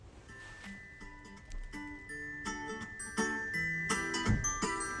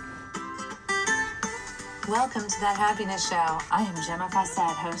Welcome to That Happiness Show. I am Gemma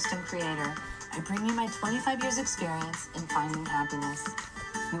Fawcett, host and creator. I bring you my 25 years experience in finding happiness.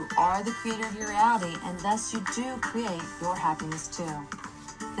 You are the creator of your reality, and thus you do create your happiness too.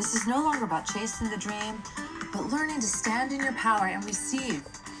 This is no longer about chasing the dream, but learning to stand in your power and receive.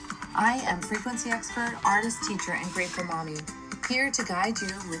 I am frequency expert, artist, teacher, and grateful mommy, here to guide you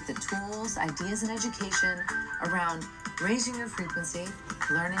with the tools, ideas, and education around raising your frequency,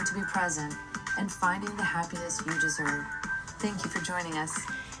 learning to be present, and finding the happiness you deserve. Thank you for joining us.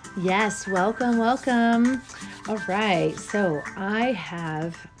 Yes, welcome. All right, so I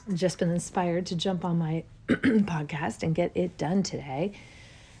have just been inspired to jump on my podcast and get it done today.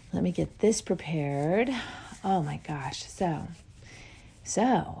 Let me get this prepared. Oh my gosh. So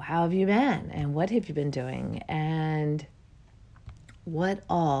how have you been? And what have you been doing? And what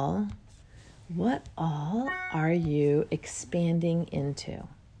all are you expanding into?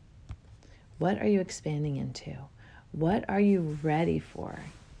 What are you expanding into? What are you ready for?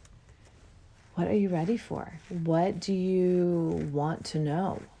 What are you ready for? What do you want to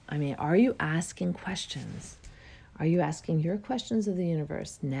know? I mean, are you asking questions? Are you asking your questions of the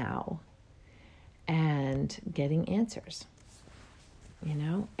universe now and getting answers? You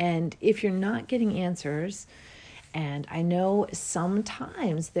know, and if you're not getting answers, and I know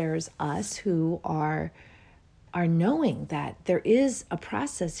sometimes there's us who are knowing that there is a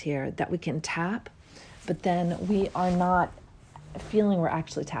process here that we can tap, but then we are not feeling we're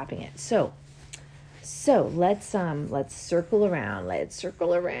actually tapping it. So let's circle around. Circle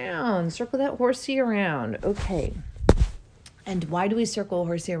that horsey around. Okay. And why do we circle a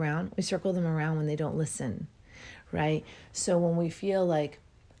horsey around? We circle them around when they don't listen, right? So when we feel like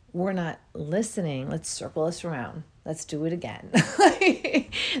we're not listening, let's circle us around. Let's do it again.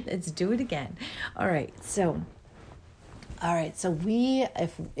 All right. So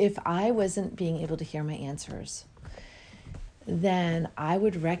if I wasn't being able to hear my answers, then I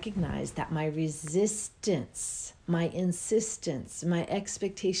would recognize that my resistance, my insistence, my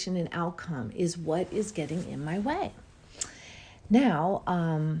expectation and outcome is what is getting in my way. Now,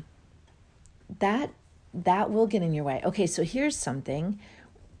 that will get in your way. Okay, so here's something.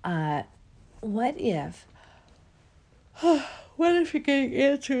 What if you're getting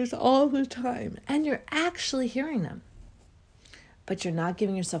answers all the time and you're actually hearing them, but you're not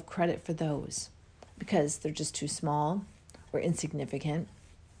giving yourself credit for those because they're just too small or insignificant?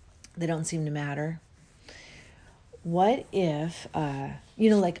 They don't seem to matter. What if,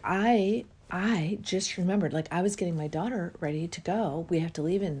 I just remembered, like I was getting my daughter ready to go. We have to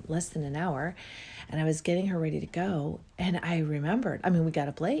leave in less than an hour. And I was getting her ready to go. And I remembered, we got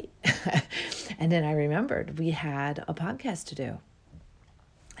up late. And then I remembered we had a podcast to do.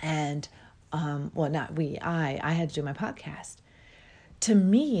 And, I had to do my podcast. To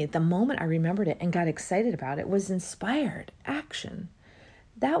me, the moment I remembered it and got excited about it was inspired action.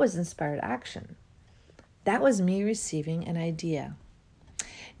 That was inspired action. That was me receiving an idea.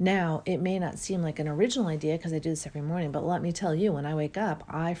 Now, it may not seem like an original idea because I do this every morning, but let me tell you, when I wake up,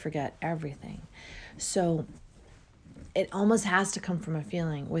 I forget everything. So it almost has to come from a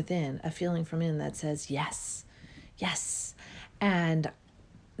feeling within, a feeling from in that says, yes. And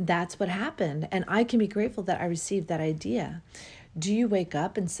that's what happened. And I can be grateful that I received that idea. Do you wake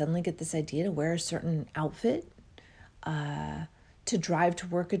up and suddenly get this idea to wear a certain outfit, to drive to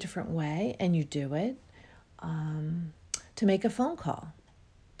work a different way, and you do it, to make a phone call?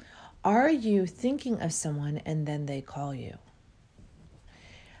 Are you thinking of someone and then they call you?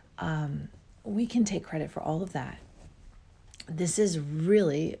 We can take credit for all of that. This is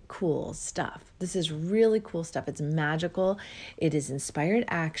really cool stuff. It's magical. It is inspired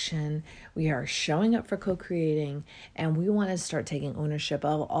action. We are showing up for co-creating, and we want to start taking ownership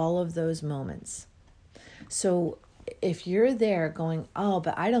of all of those moments. So if you're there going, oh,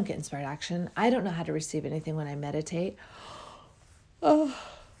 but I don't get inspired action. I don't know how to receive anything when I meditate. Oh,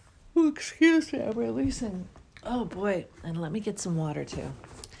 excuse me. I'm releasing. Oh, boy. And let me get some water, too.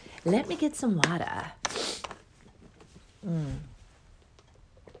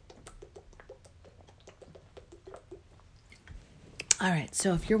 All right,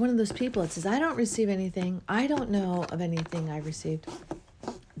 so if you're one of those people that says, I don't receive anything, I don't know of anything I received,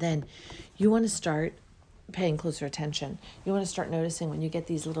 then you want to start paying closer attention. You want to start noticing when you get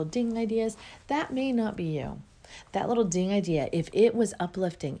these little ding ideas. That may not be you. That little ding idea, if it was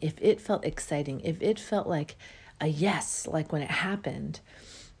uplifting, if it felt exciting, if it felt like a yes, like when it happened,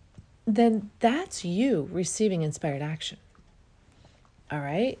 then that's you receiving inspired action. All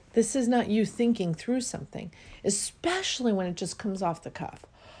right? This is not you thinking through something, especially when it just comes off the cuff.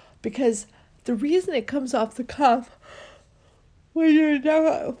 Because the reason it comes off the cuff when you're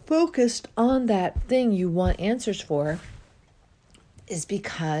not focused on that thing you want answers for, is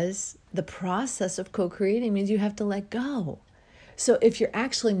because the process of co-creating means you have to let go. So if you're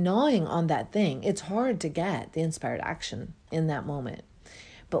actually gnawing on that thing, it's hard to get the inspired action in that moment.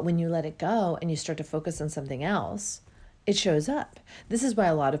 But when you let it go and you start to focus on something else, it shows up. This is why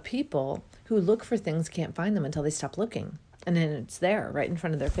a lot of people who look for things can't find them until they stop looking. And then it's there right in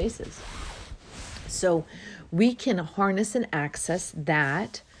front of their faces. So we can harness and access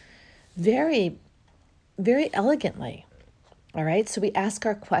that very, very elegantly. All right. So we ask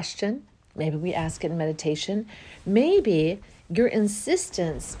our question. Maybe we ask it in meditation. Maybe your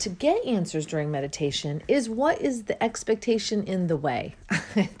insistence to get answers during meditation is what is the expectation in the way.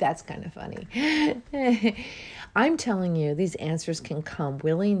 That's kind of funny. I'm telling you, these answers can come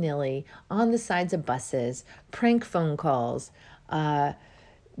willy-nilly on the sides of buses, prank phone calls,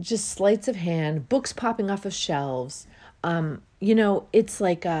 just sleights of hand, books popping off of shelves. It's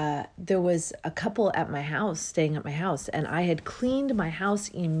like there was a couple at my house, staying at my house, and I had cleaned my house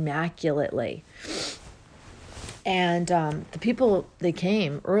immaculately. And the people, they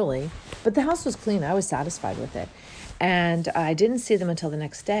came early, but the house was clean. I was satisfied with it. And I didn't see them until the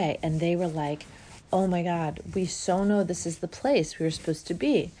next day. And they were like, oh my God, we so know this is the place we were supposed to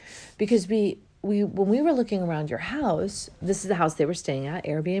be. Because we when we were looking around your house, this is the house they were staying at,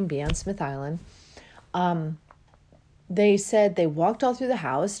 Airbnb on Smith Island. They said they walked all through the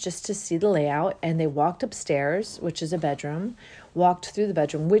house just to see the layout. And they walked upstairs, which is a bedroom, walked through the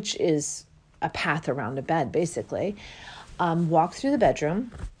bedroom, which is a path around a bed, basically, walked through the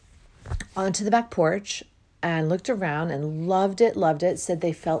bedroom, onto the back porch, and looked around and loved it, said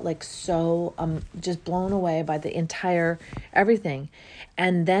they felt like so just blown away by the entire everything.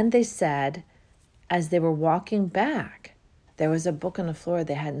 And then they said, as they were walking back, there was a book on the floor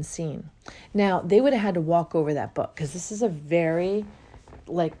they hadn't seen. Now, they would have had to walk over that book because this is a very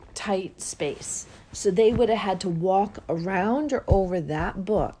tight space. So they would have had to walk around or over that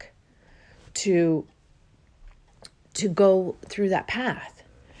book to go through that path.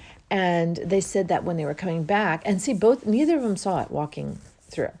 And they said that when they were coming back, and see, neither of them saw it walking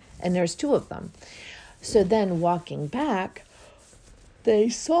through, and there's two of them. So then walking back, they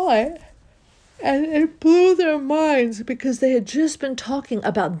saw it, and it blew their minds because they had just been talking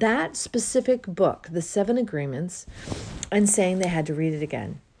about that specific book, The 7 Agreements, and saying they had to read it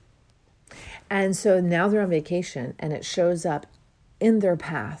again. And so now they're on vacation, and it shows up in their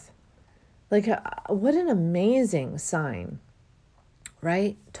path. What an amazing sign,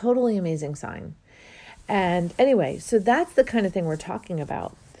 right? Totally amazing sign. And anyway, so that's the kind of thing we're talking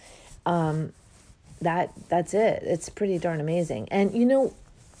about. That's it. It's pretty darn amazing. And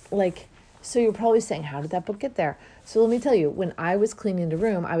so you're probably saying, how did that book get there? So let me tell you, when I was cleaning the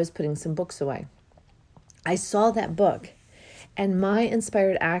room, I was putting some books away. I saw that book, and my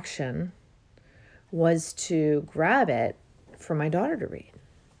inspired action was to grab it for my daughter to read.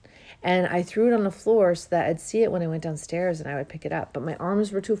 And I threw it on the floor so that I'd see it when I went downstairs and I would pick it up. But my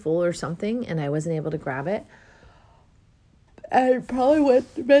arms were too full or something, and I wasn't able to grab it. I probably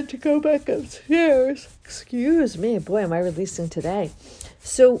meant to go back upstairs. Excuse me. Boy, am I releasing today.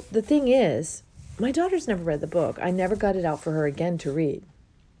 So the thing is, my daughter's never read the book. I never got it out for her again to read.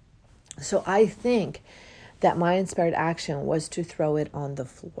 So I think that my inspired action was to throw it on the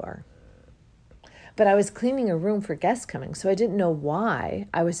floor. But I was cleaning a room for guests coming, so I didn't know why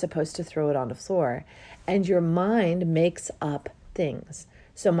I was supposed to throw it on the floor. And your mind makes up things.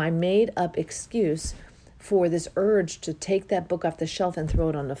 So my made up excuse for this urge to take that book off the shelf and throw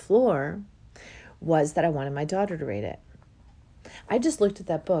it on the floor was that I wanted my daughter to read it. I just looked at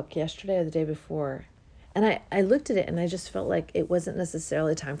that book yesterday or the day before, and I looked at it and I just felt like it wasn't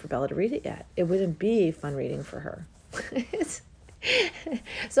necessarily time for Bella to read it yet. It wouldn't be fun reading for her.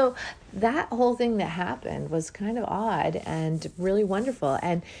 So that whole thing that happened was kind of odd and really wonderful.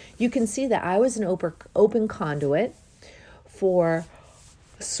 And you can see that I was an open conduit for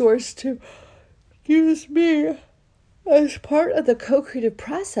Source to use me as part of the co-creative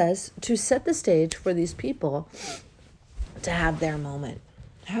process to set the stage for these people to have their moment.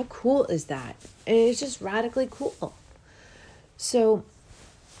 How cool is that? It's just radically cool. So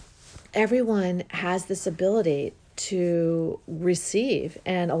everyone has this ability to receive,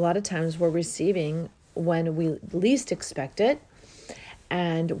 and a lot of times we're receiving when we least expect it,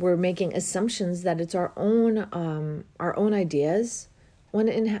 and we're making assumptions that it's our own ideas, when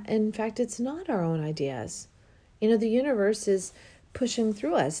in fact it's not our own ideas. The universe is pushing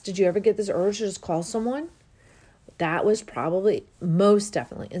through us. Did you ever get this urge to just call someone? That was probably most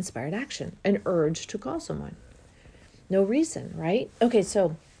definitely inspired action, an urge to call someone. No reason, right? Okay,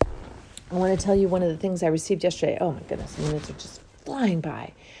 so I want to tell you one of the things I received yesterday. Oh my goodness, minutes are just flying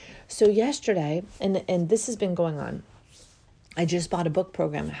by. So yesterday, and this has been going on, I just bought a book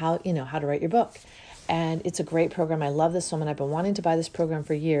program, how to write your book. And it's a great program. I love this woman. I've been wanting to buy this program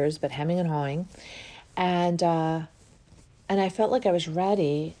for years, but hemming and hawing. And I felt like I was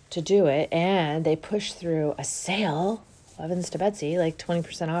ready to do it. And they pushed through a sale, Evans to Betsy, like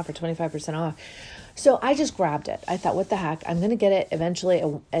 20% off or 25% off. So I just grabbed it. I thought, what the heck? I'm going to get it eventually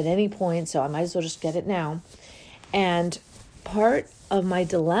at any point, so I might as well just get it now. And part of my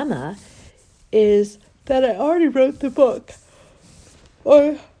dilemma is that I already wrote the book.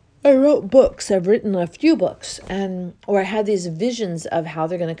 Or I wrote books. I've written a few books, or I had these visions of how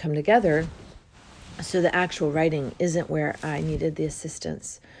they're going to come together. So the actual writing isn't where I needed the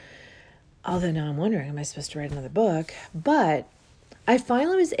assistance. Although now I'm wondering, am I supposed to write another book? But I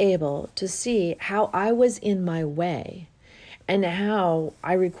finally was able to see how I was in my way and how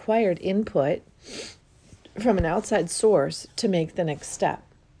I required input from an outside source to make the next step.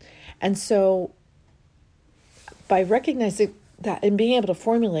 And so by recognizing that and being able to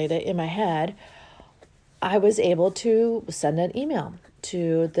formulate it in my head, I was able to send an email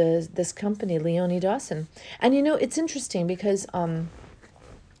to this company, Leonie Dawson. And it's interesting because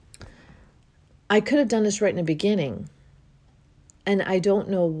I could have done this right in the beginning. And I don't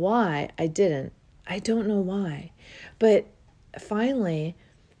know why I didn't. I don't know why. But finally,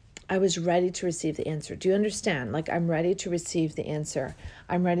 I was ready to receive the answer. Do you understand? Like, I'm ready to receive the answer.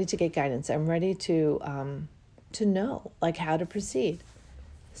 I'm ready to get guidance. I'm ready to know, like, how to proceed.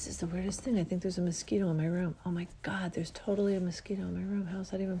 This is the weirdest thing. I think there's a mosquito in my room. Oh my God, there's totally a mosquito in my room. How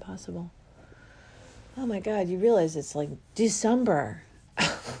is that even possible? Oh my God, you realize it's like December.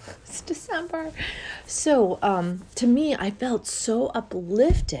 It's December. So to me, I felt so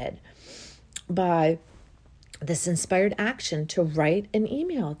uplifted by this inspired action to write an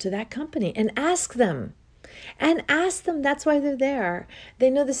email to that company and ask them. That's why they're there. They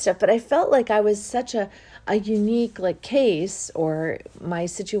know this stuff. But I felt like I was such a unique case, or my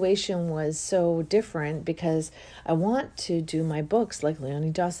situation was so different because I want to do my books like Leonie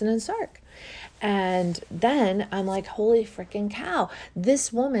Dawson and Sark. And then I'm like, holy freaking cow.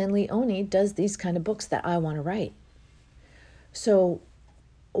 This woman, Leonie, does these kind of books that I want to write. So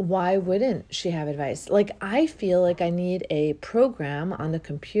why wouldn't she have advice? Like, I feel like I need a program on the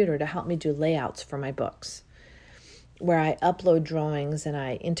computer to help me do layouts for my books, where I upload drawings and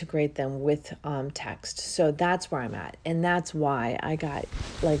I integrate them with text. So that's where I'm at. And that's why I got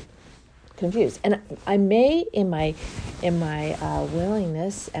confused. And I may, in my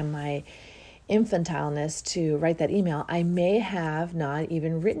willingness and my infantileness to write that email, I may have not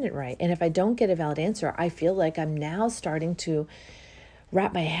even written it right. And if I don't get a valid answer, I feel like I'm now starting to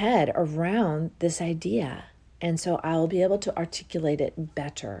wrap my head around this idea. And so I'll be able to articulate it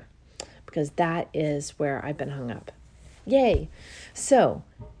better, because that is where I've been hung up. Yay. So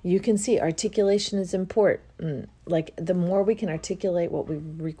you can see articulation is important. Like, the more we can articulate what we're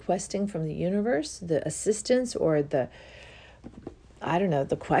requesting from the universe, the assistance, or the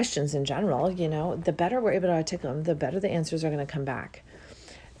questions in general, the better we're able to articulate them, the better the answers are going to come back.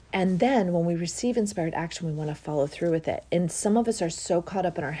 And then when we receive inspired action, we want to follow through with it. And some of us are so caught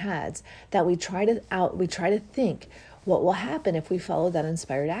up in our heads that we try to think what will happen if we follow that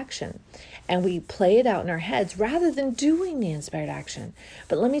inspired action. And we play it out in our heads rather than doing the inspired action.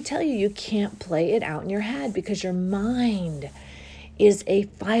 But let me tell you, you can't play it out in your head, because your mind is a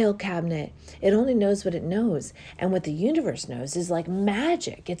file cabinet. It only knows what it knows. And what the universe knows is like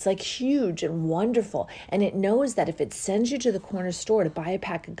magic. It's like huge and wonderful. And it knows that if it sends you to the corner store to buy a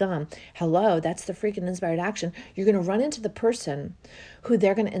pack of gum, hello, that's the freaking inspired action. You're going to run into the person who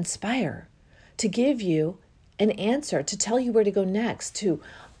they're going to inspire to give you an answer, to tell you where to go next, to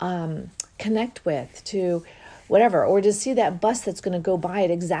connect with, to whatever, or to see that bus that's going to go by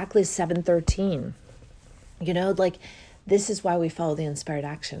at exactly 7:13. This is why we follow the inspired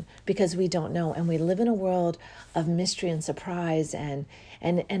action, because we don't know. And we live in a world of mystery and surprise and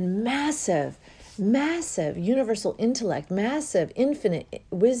massive, massive universal intellect, massive infinite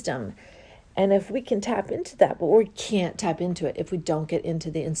wisdom. And if we can tap into that, but we can't tap into it if we don't get into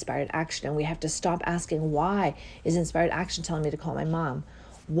the inspired action. And we have to stop asking, why is inspired action telling me to call my mom?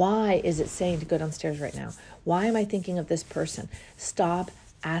 Why is it saying to go downstairs right now? Why am I thinking of this person? Stop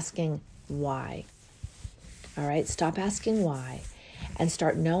asking why. All right, stop asking why and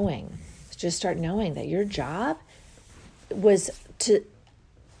start knowing. Just start knowing that your job was to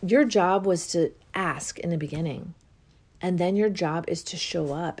ask in the beginning. And then your job is to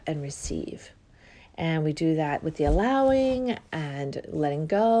show up and receive. And we do that with the allowing and letting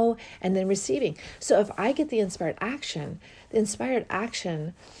go and then receiving. So if I get the inspired action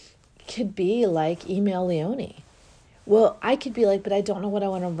could be like Email Leone. Well, I could be like, but I don't know what I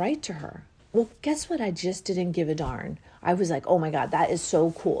want to write to her. Well, guess what? I just didn't give a darn. I was like, oh my God, that is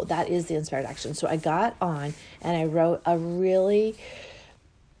so cool. That is the inspired action. So I got on and I wrote a really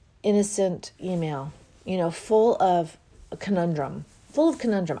innocent email, full of conundrum.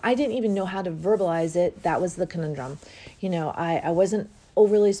 I didn't even know how to verbalize it. That was the conundrum. I wasn't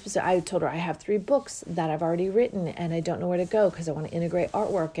overly specific. I told her I have 3 books that I've already written and I don't know where to go because I want to integrate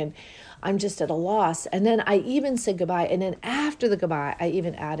artwork and I'm just at a loss. And then I even said goodbye. And then after the goodbye, I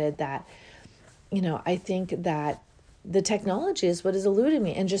even added that, I think that the technology is what has eluded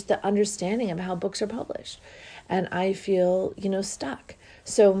me and just the understanding of how books are published. And I feel, stuck.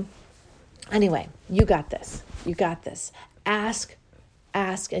 So anyway, you got this.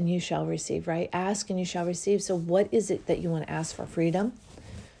 Ask and you shall receive, right? Ask and you shall receive. So what is it that you want to ask for? Freedom?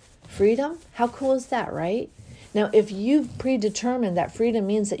 How cool is that, right? Now, if you've predetermined that freedom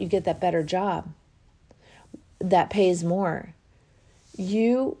means that you get that better job that pays more,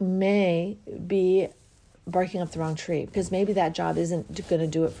 you may be barking up the wrong tree because maybe that job isn't going to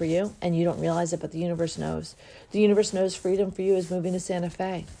do it for you and you don't realize it, but the universe knows. The universe knows freedom for you is moving to Santa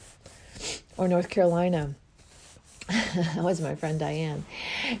Fe or North Carolina. That was my friend Diane.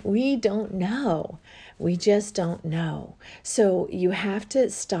 We don't know. We just don't know. So you have to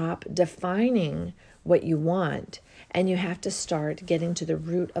stop defining what you want and you have to start getting to the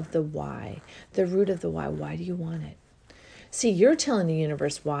root of the why. The root of the why. Why do you want it? See, you're telling the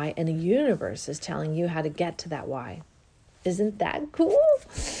universe why, and the universe is telling you how to get to that why. Isn't that cool?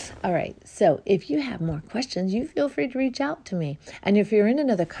 All right. So if you have more questions, you feel free to reach out to me. And if you're in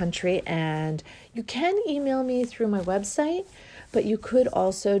another country, and you can email me through my website, but you could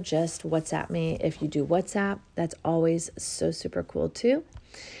also just WhatsApp me. If you do WhatsApp, that's always so super cool too.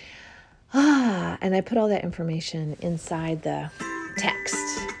 And I put all that information inside the text.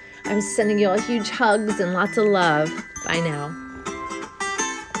 I'm sending you all huge hugs and lots of love. Bye now.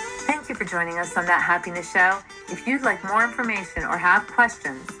 Thank you for joining us on That Happiness Show. If you'd like more information or have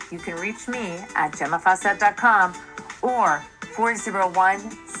questions, you can reach me at GemmaFawcett.com or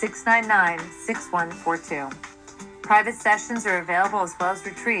 401-699-6142. Private sessions are available as well as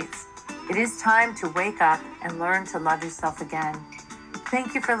retreats. It is time to wake up and learn to love yourself again.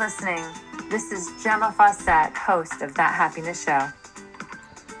 Thank you for listening. This is Gemma Fawcett, host of That Happiness Show.